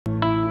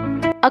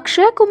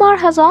Akshay Kumar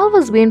has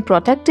always been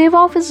protective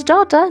of his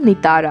daughter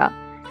Nitara.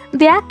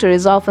 The actor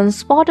is often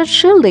spotted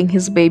shielding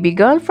his baby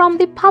girl from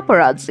the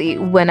paparazzi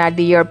when at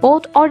the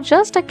airport or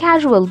just a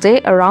casual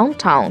day around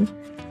town.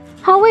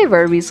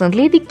 However,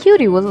 recently the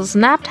cutie was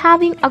snapped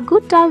having a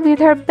good time with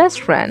her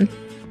best friend.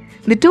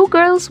 The two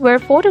girls were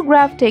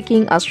photographed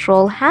taking a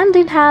stroll hand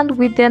in hand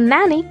with their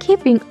nanny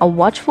keeping a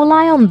watchful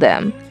eye on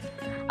them.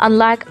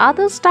 Unlike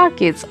other star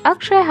kids,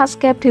 Akshay has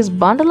kept his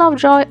bundle of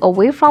joy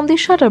away from the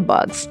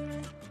shutterbugs.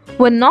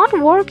 When not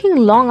working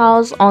long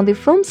hours on the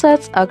film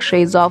sets,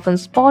 Akshay is often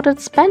spotted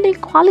spending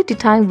quality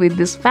time with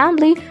his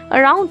family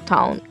around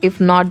town,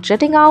 if not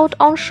jetting out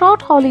on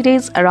short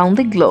holidays around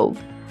the globe.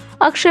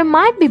 Akshay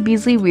might be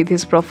busy with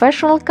his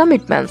professional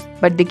commitments,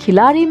 but the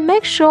Khilari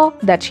makes sure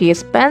that he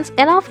spends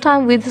enough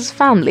time with his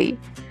family.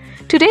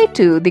 Today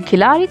too, the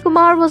Khilari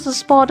Kumar was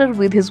spotted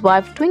with his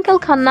wife Twinkle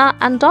Khanna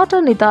and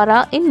daughter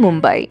Nitara in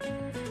Mumbai.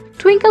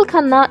 Twinkle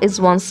Khanna is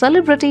one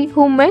celebrity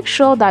who makes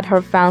sure that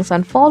her fans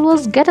and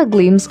followers get a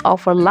glimpse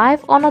of her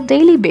life on a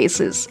daily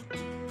basis.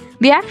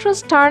 The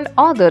actress turned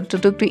author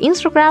took to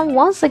Instagram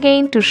once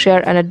again to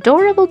share an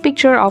adorable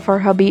picture of her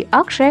hubby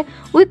Akshay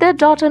with their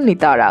daughter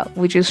Nitara,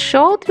 which is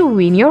sure to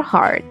win your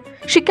heart.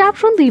 She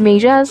captioned the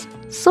image as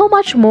so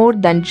much more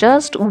than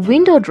just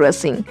window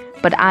dressing,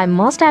 but I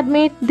must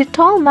admit the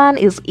tall man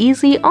is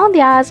easy on the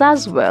eyes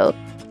as well.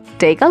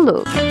 Take a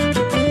look.